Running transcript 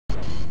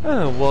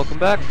Welcome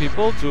back,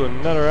 people, to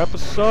another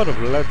episode of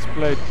Let's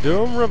Play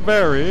Doom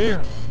Reverie.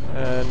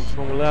 And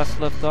when we last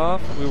left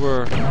off, we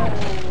were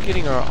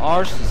getting our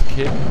arses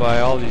kicked by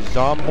all these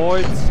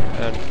zomboids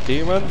and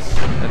demons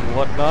and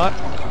whatnot.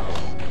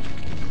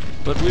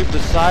 But we've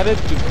decided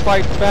to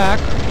fight back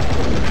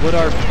with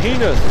our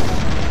penis.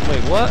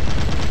 Wait, what?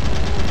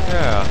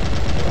 Yeah.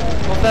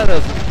 Well,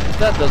 if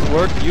that doesn't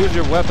work, use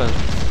your weapons.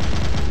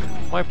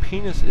 My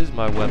penis is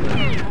my weapon.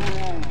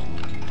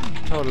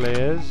 Totally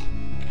is.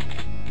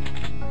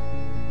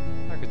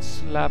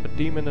 Slap a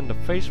demon in the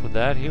face with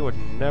that, he would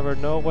never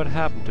know what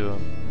happened to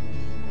him.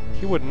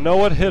 He wouldn't know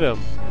what hit him.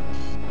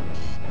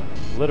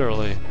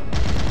 Literally.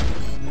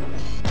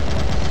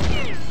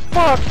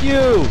 Fuck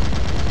you!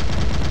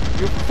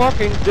 You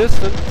fucking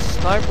distant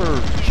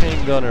sniper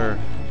chain gunner.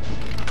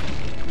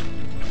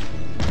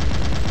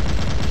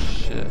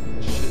 Shit.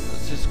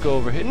 Let's just go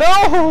over here.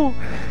 No!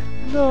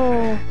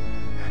 No!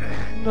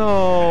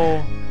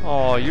 No!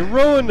 Oh, you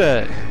ruined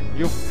it!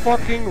 You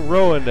fucking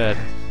ruined it!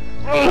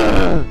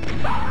 Ugh.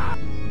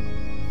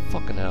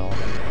 Fucking hell.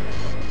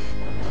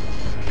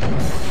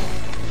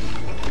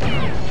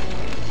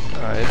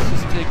 Alright, let's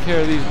just take care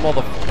of these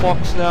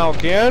motherfuckers now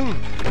again.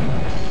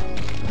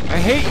 I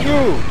hate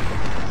you!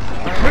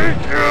 I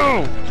hate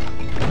you!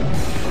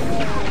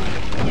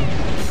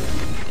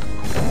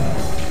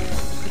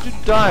 Could you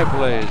die,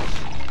 please?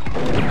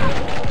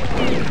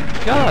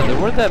 God, there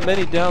weren't that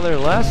many down there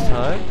last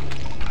time.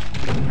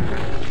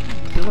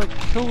 They like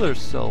killed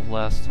themselves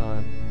last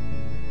time.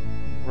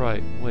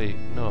 Right, wait,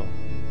 no.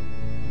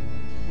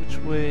 Which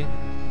way?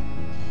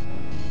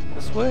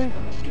 This way? I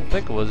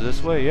think it was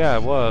this way. Yeah,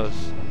 it was.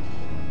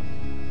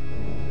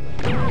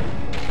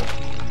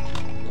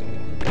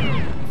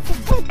 For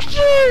fuck's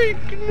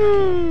sake!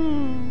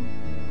 No!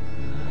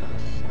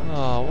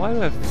 Oh, why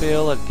do I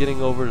fail at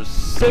getting over a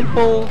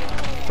simple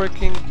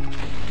freaking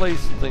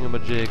place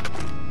thingamajig?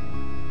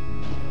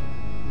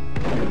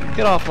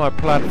 Get off my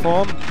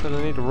platform, because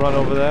I need to run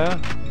over there.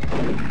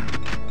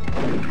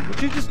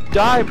 Would you just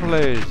die,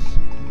 please?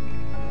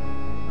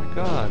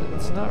 God,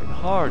 it's not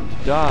hard to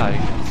die.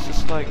 It's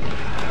just like, you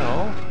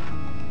know,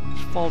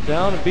 just fall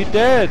down and be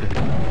dead.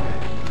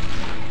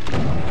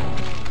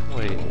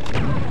 Wait,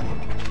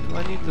 do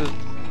I need to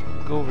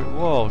go over?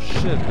 Whoa,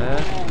 shit,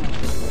 man.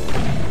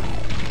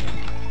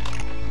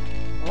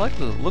 I like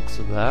the looks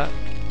of that.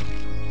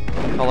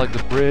 How like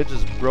the bridge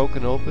is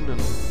broken open and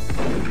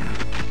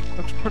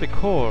looks pretty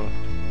cool.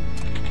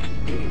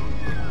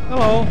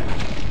 Hello.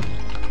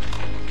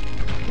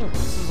 Look,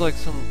 this is like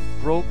some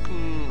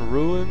broken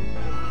ruin.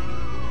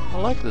 I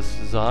like this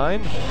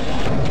design.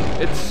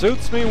 It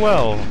suits me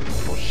well.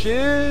 Oh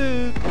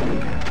shit!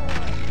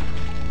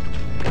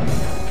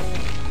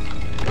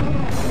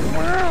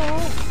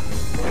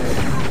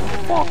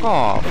 Fuck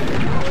off!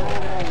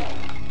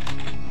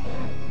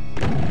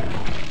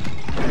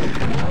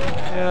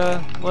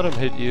 Yeah, let him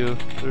hit you.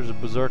 There's a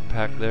berserk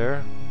pack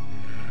there.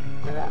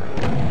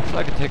 So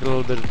I can take a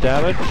little bit of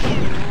damage.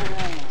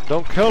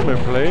 Don't kill me,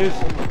 please.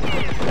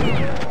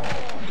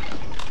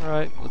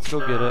 Alright, let's go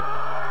get it.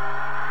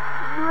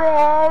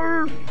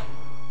 Right.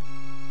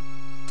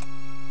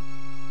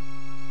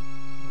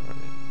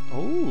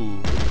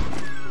 Ooh.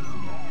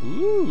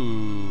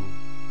 Ooh.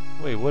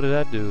 Wait, what did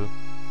that do?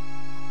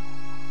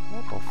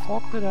 What the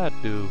fuck did that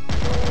do?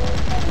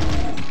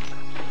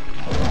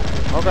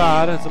 Oh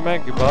god, it's a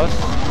monkey bus.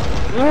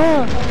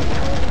 Ah!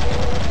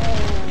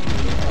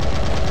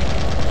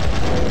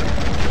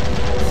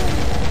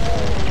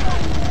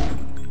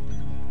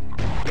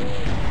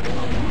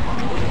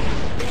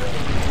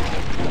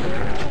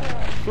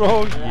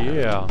 Oh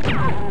yeah.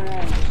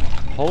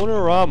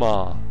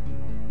 Honorama.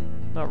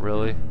 Not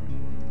really.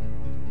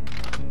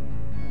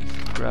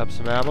 Let's grab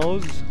some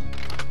ammos.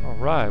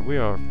 Alright, we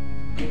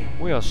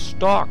are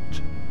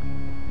stocked.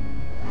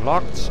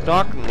 Locked,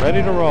 stocked, and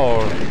ready to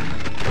roll.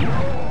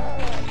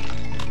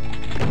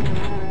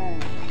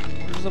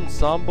 There's some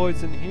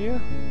zomboids in here.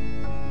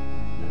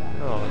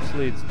 Oh, this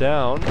leads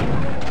down.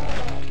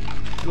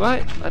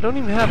 I don't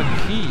even have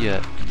a key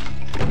yet.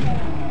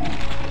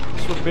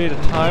 This would be the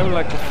time I'd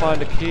like to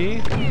find a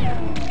key.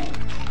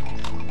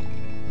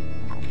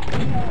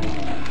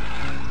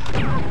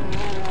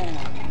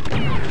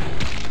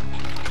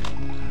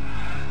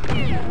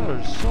 Oh,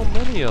 there's so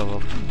many of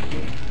them.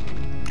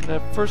 And I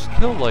first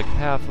killed like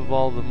half of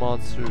all the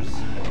monsters.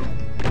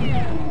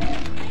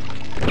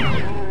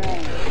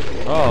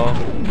 Uh oh.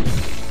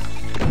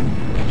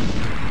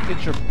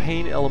 Get your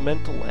pain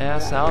elemental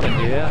ass out of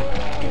here.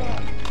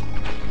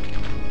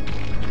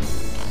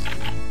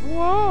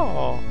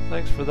 Whoa!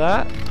 Thanks for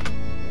that.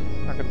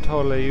 I can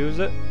totally use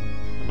it.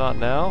 But not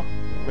now.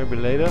 Maybe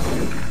later.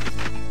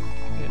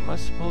 Okay, am I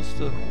supposed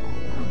to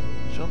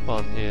jump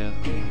on here?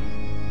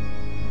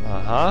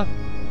 Uh-huh.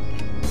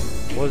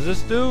 What does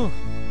this do?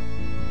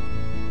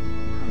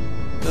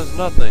 It does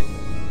nothing.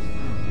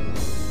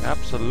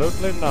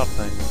 Absolutely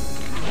nothing.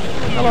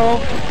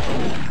 Hello!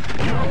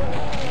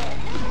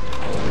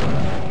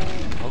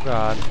 Oh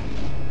god.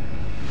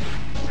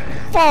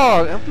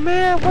 Fuck!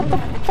 Man, what the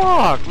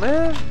fuck,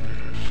 man?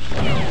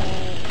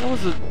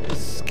 was a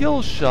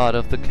skill shot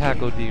of the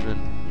Caco Demon.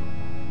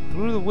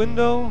 Through the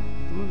window,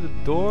 through the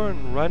door,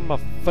 and right in my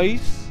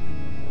face.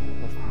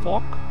 The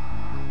fuck?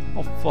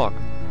 Oh fuck.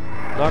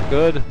 Not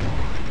good.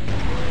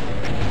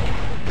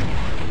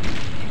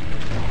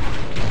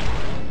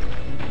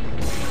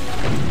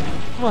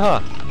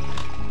 Haha.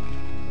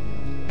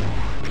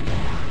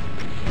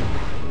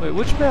 Wait,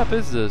 which map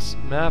is this?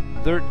 Map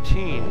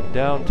 13,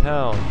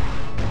 downtown.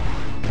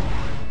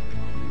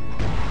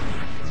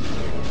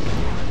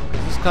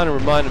 This kind of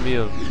reminded me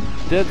of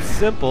Dead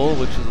Simple,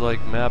 which is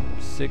like map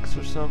 6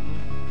 or something.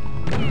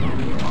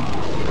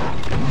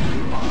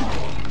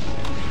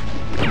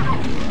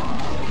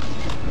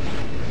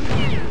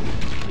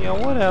 Yeah,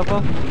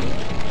 whatever.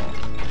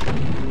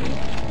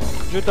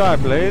 Could you die,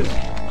 please?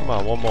 Come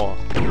on, one more.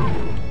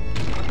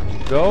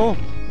 Go.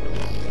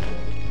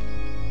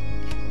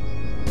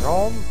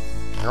 Yom,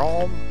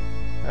 yom,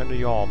 and a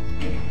yom.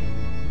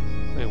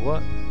 Wait,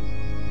 what?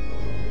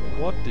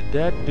 What did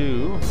that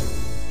do?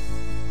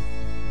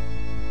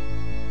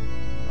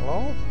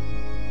 Hello?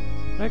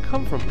 Where did I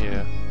come from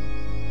here?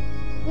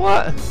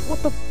 What?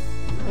 What the?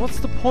 What's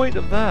the point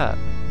of that?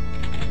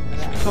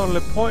 It's totally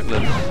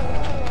pointless.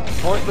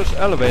 Pointless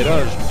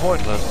elevator is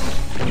pointless.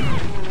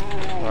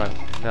 Alright,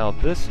 now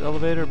this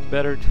elevator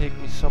better take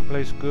me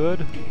someplace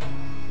good.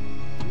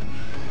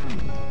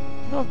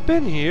 I've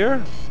been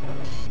here.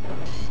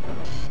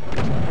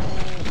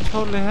 I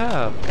totally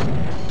have.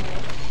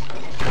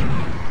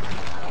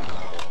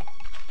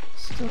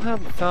 Still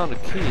haven't found a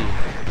key.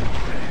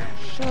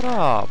 Shut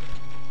up.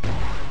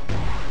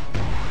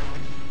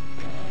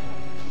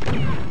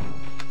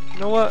 You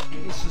know what?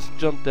 Let's just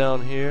jump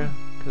down here,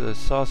 because I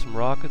saw some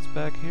rockets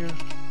back here.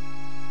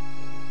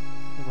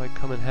 They might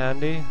come in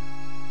handy.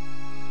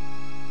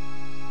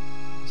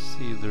 Let's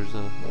see if there's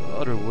a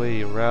other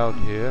way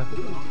around here.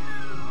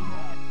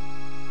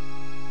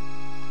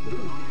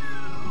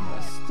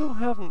 I still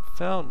haven't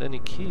found any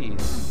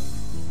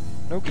keys.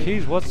 No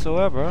keys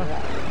whatsoever.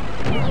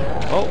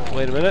 Oh,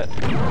 wait a minute.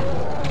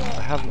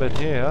 I haven't been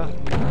here.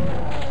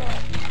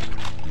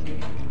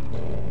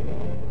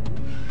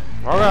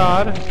 Oh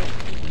god!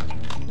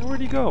 Where'd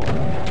he go?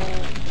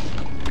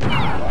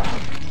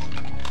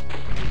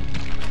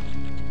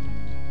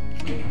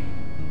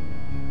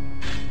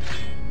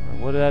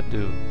 What did that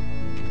do?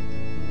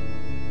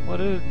 What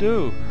did it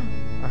do?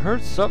 I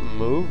heard something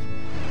move.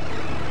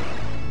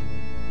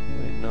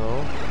 Wait,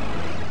 no.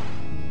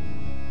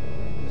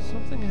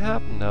 Something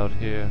happened out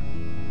here.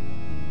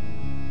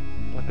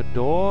 Like a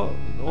door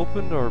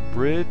opened or a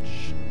bridge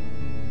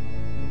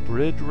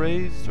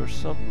raised or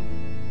something.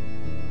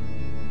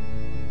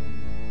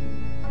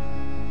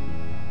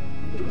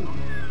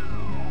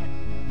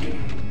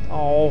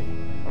 Oh,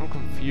 I'm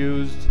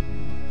confused.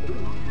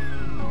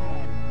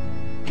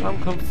 I'm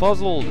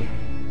confuzzled.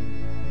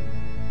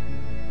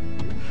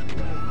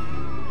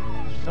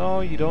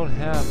 No, you don't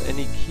have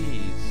any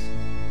keys.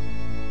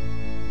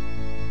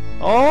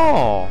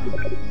 Oh!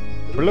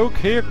 Blue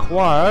key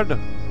acquired.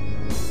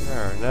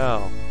 There,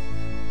 now.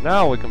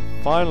 Now we can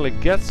finally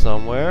get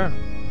somewhere.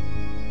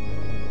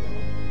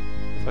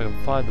 If I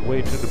can find the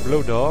way to the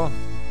blue door.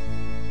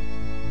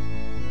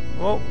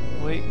 Oh,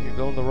 wait, you're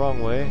going the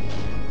wrong way.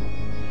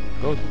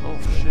 Go. Oh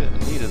shit, I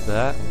needed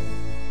that.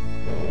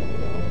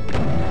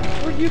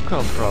 Where'd you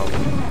come from?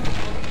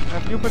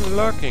 Have you been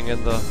lurking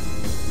in the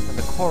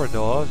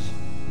corridors?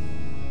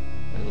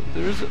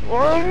 There's.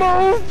 Oh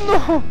no!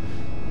 No!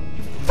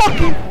 You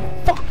fucking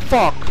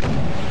fuck!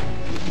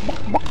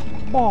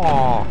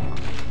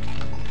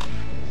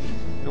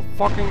 You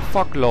fucking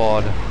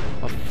fucklord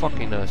of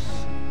fuckiness.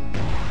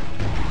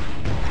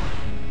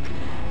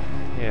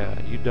 Yeah,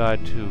 you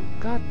died too.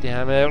 God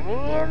damn it!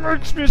 Oh, it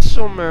makes me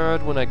so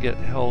mad when I get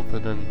health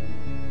and then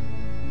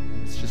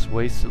it's just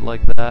wasted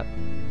like that.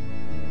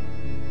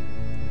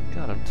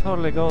 God, I'm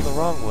totally going the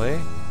wrong way.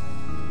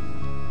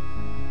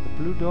 The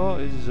blue door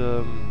is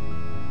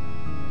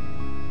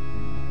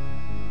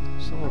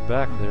somewhere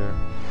back there.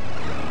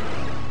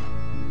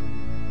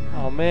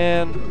 Oh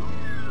man,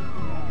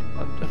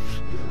 I'm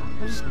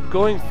just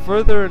going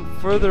further and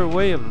further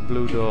away of the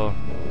blue door.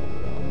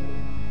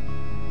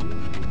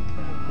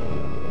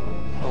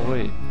 Oh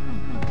wait.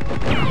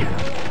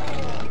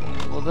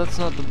 Well, that's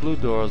not the blue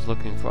door I was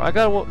looking for. I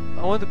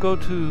want to go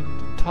to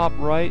the top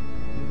right.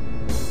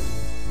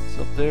 It's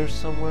up there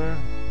somewhere.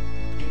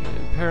 And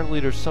apparently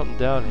there's something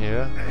down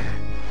here.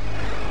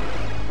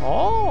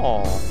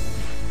 Oh!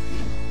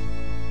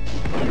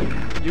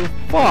 You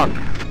fuck!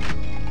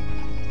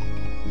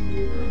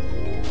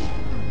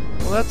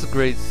 Well, that's a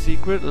great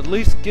secret. At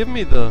least give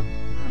me the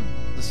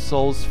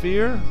soul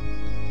sphere.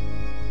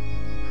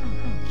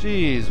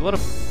 Jeez, what a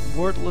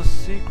worthless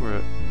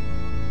secret.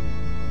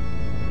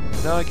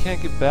 Now I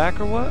can't get back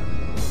or what?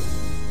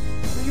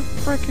 Are you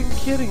freaking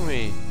kidding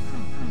me?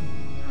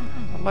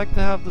 I'd like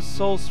to have the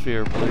soul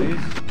sphere,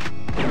 please.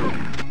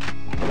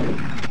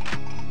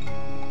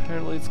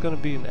 Apparently it's gonna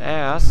be an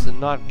ass and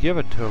not give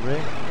it to me.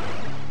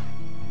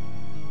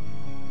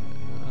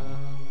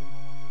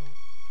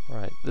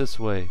 Right, this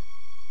way.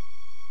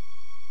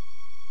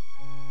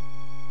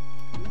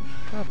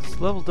 God God,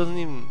 this level doesn't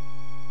even...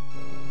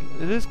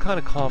 It is kind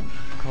of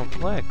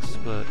complex,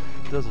 but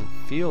it doesn't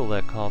feel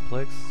that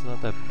complex. It's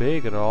not that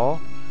big at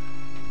all.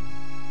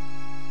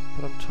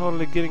 But I'm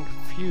totally getting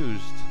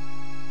confused.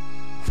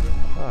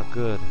 Ah,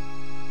 good.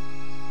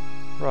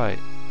 Right.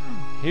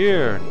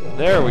 Here.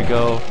 There we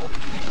go.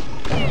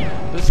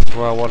 This is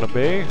where I want to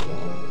be.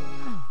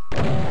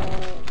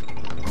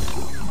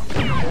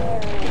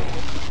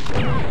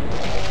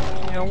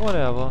 Yeah,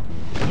 whatever.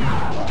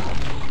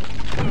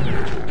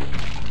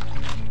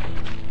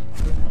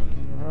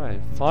 Alright,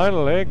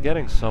 finally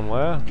getting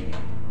somewhere.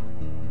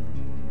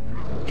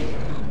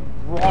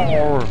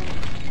 Roar!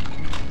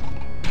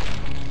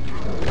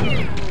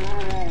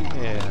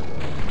 Yeah.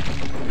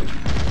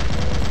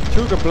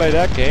 Two can play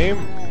that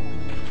game.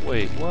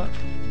 Wait, what?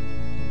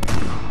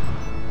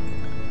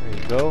 There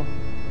you go.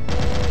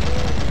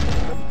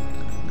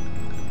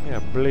 Yeah,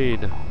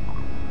 bleed.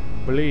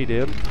 Bleed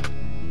him.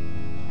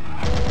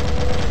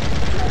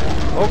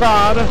 Oh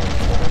god!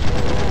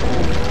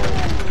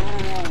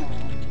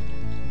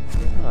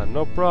 Ah,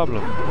 no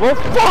problem. Oh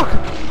fuck!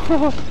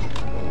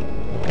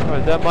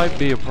 Alright, that might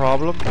be a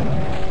problem.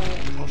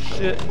 Oh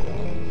shit.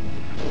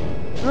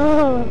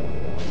 Ah.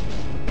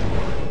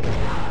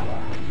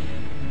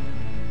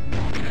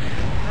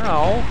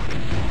 Ow.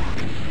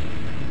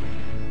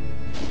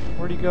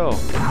 Where'd he go?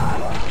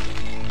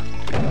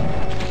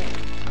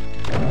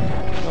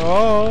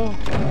 Oh.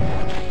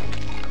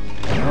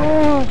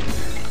 Oh.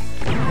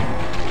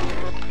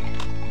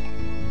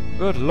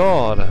 Good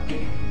lord.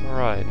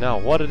 Alright, now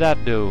what did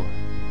that do?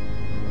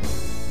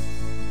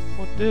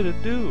 What did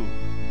it do?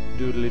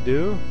 Doodly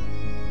doo.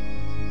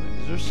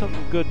 Is there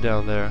something good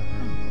down there?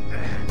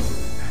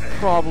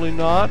 Probably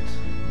not.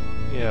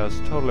 Yeah, it's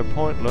totally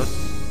pointless.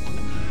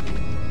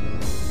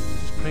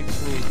 Just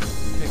takes me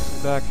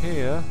back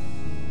here.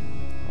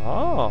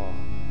 Oh.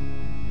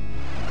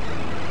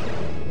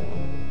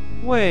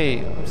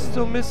 Wait, I'm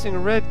still missing a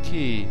red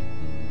key.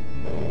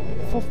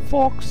 For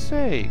fuck's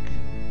sake.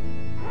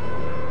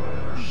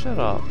 Shut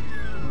up.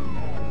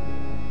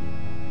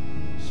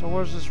 So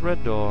where's this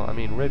red door? I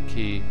mean red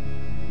key.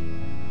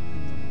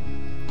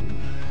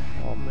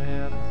 Oh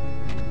man.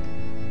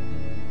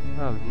 I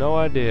have no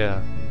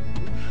idea.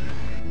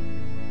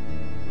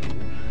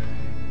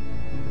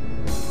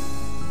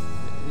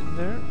 In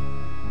there?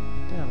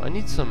 Damn, I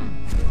need some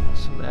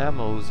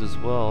ammos as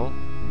well.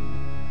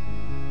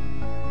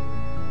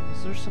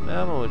 Is there some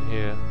ammo in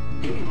here?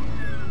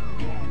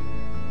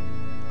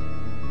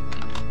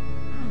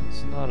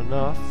 It's not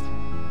enough.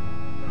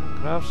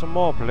 Can I have some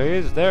more,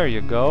 please? There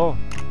you go.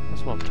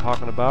 That's what I'm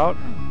talking about.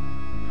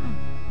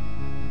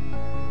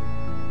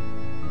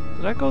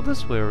 Did I go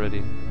this way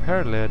already?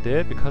 Apparently I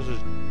did, because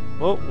there's...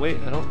 Oh, wait,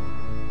 I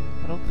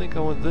don't think I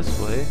went this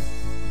way.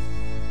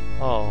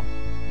 Oh.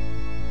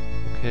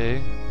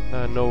 Okay.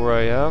 Now I know where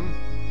I am.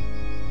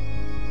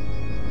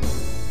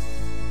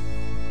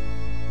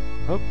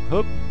 Hup,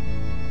 hup.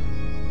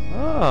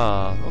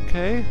 Ah,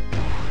 okay.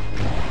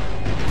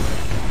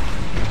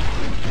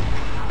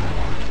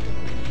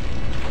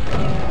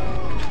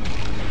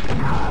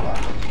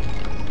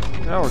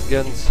 Now we're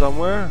getting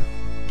somewhere.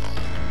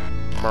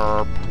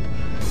 Merp.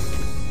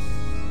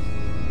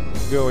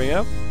 Going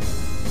up.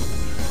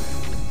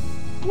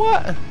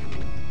 What?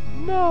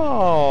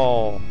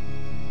 No.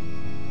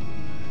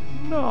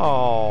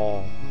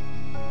 No.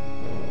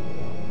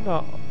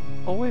 No.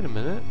 Oh, wait a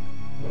minute.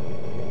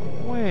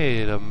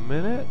 Wait a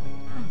minute.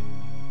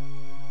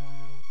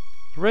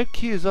 The red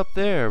key is up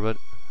there, but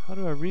how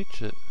do I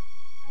reach it?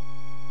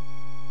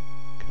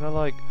 Can I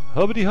like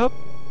hubbity hub?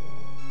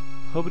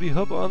 Hubbity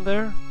hub on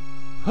there?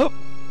 Hup!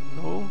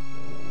 No.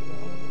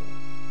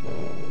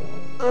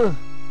 Now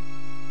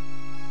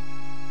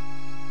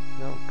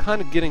I'm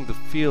kind of getting the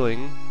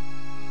feeling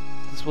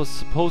this was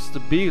supposed to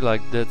be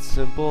like that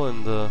simple,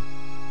 and the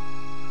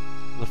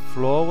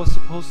floor was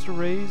supposed to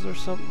raise or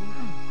something.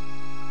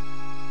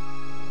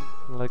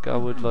 Like I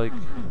would like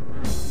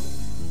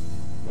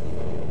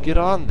get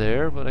on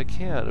there, but I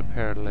can't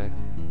apparently.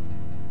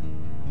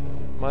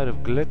 Might have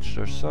glitched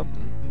or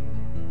something.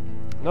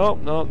 Nope,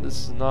 nope,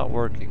 this is not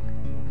working.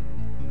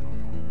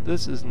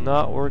 This is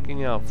not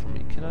working out for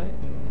me. Can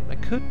I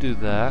could do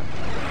that.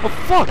 Oh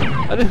fuck!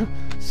 I didn't...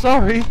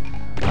 Sorry!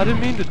 I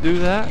didn't mean to do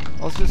that.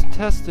 I was just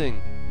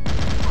testing.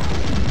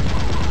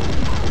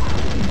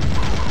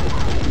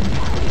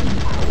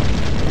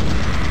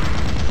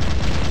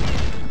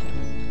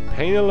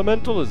 Pain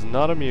Elemental is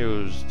not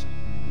amused.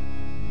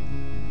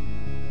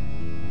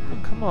 Oh,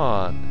 come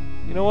on.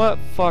 You know what?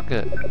 Fuck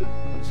it.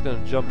 I'm just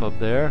gonna jump up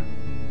there.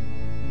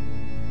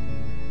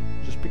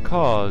 Just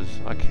because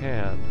I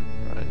can.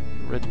 Right.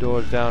 Red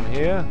door's down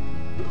here.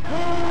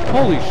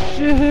 Holy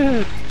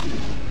shit!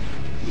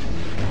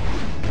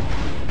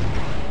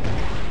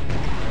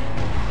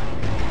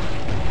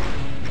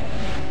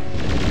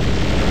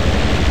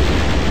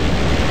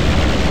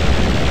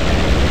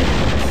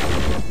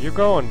 You're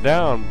going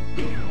down.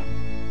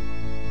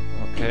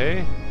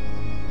 Okay.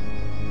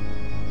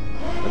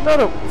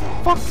 Another...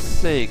 Fuck's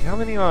sake, how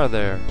many are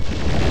there?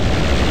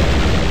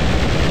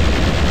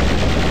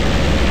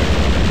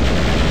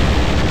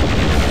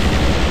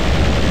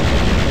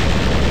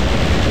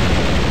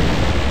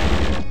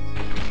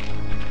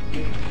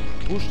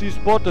 this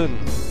button.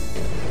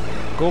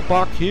 Go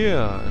back here.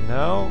 And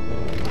now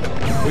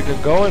we can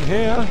go in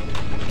here.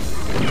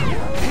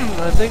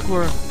 I think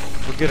we're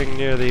getting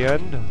near the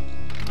end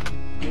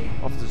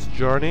of this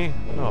journey.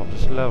 No,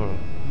 this level.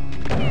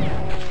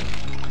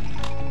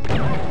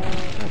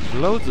 There's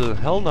loads of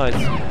Hell Knights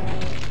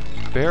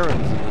and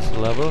Barons in this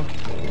level.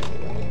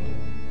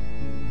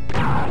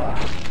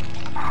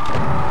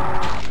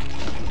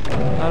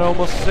 I'd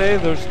almost say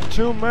there's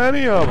too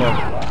many of them.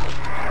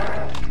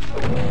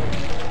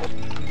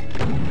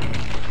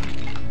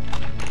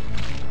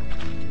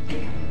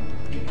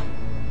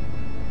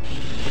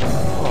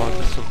 Oh,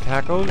 just some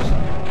tacos?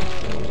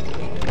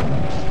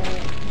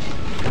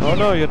 Oh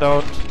no, you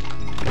don't.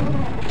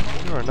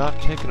 You are not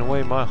taking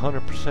away my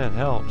 100%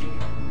 health.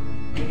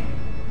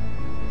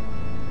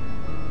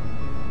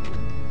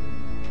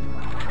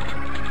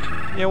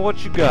 Yeah,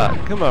 what you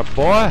got? Come on,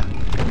 boy.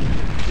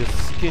 You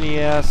skinny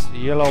ass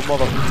yellow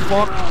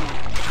motherfucker.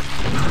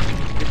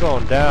 You're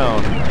going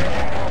down.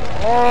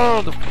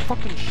 Oh, the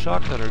fucking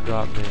shotgunner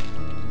got me.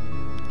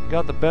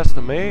 Got the best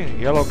of me.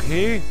 Yellow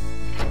key.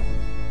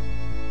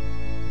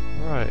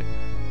 Alright.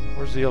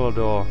 Where's the yellow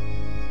door?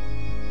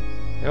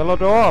 Yellow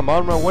door, I'm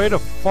on my way to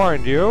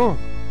find you.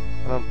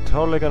 And I'm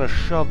totally gonna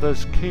shove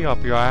this key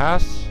up your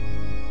ass.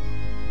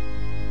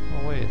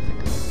 Oh wait, I think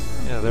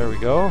it's... Yeah, there we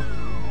go.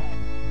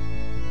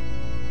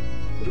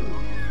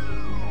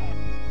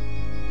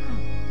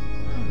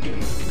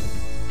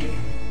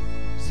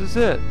 This is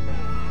it.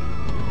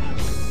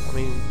 I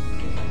mean,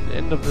 the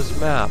end of this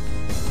map.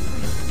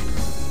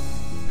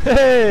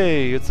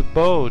 Hey, it's a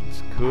boat.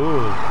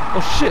 Cool.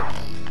 Oh shit!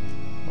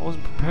 I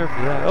wasn't prepared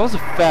for that. That was a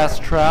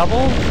fast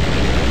travel.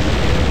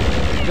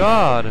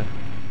 God.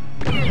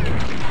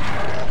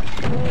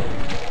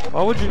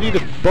 Why would you need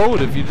a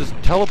boat if you just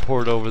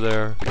teleport over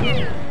there?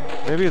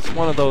 Maybe it's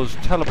one of those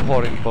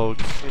teleporting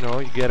boats. You know,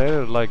 you get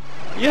in it like,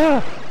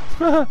 yeah!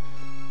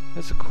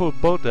 That's a cool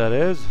boat, that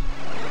is.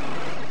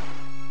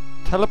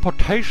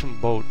 Teleportation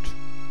boat.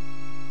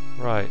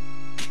 Right.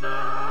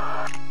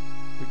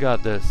 We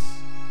got this.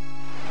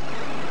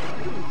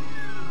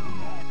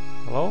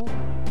 Hello?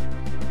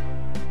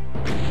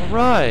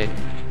 Alright.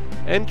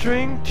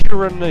 Entering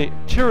tyranny.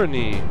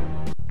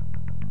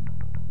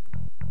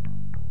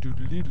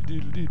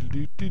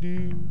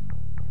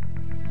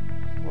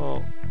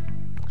 Well,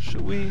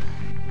 should we?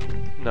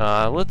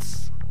 Nah,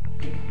 let's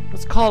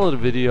call it a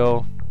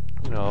video.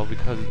 You know,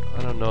 because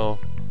I don't know.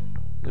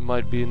 It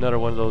might be another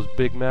one of those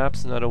big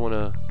maps, and I don't want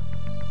to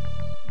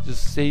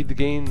just save the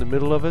game in the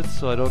middle of it,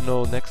 so I don't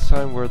know next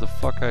time where the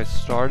fuck I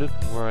started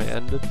and where I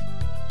ended.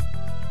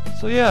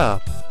 So yeah,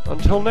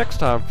 until next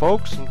time,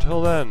 folks.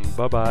 Until then,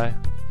 bye-bye.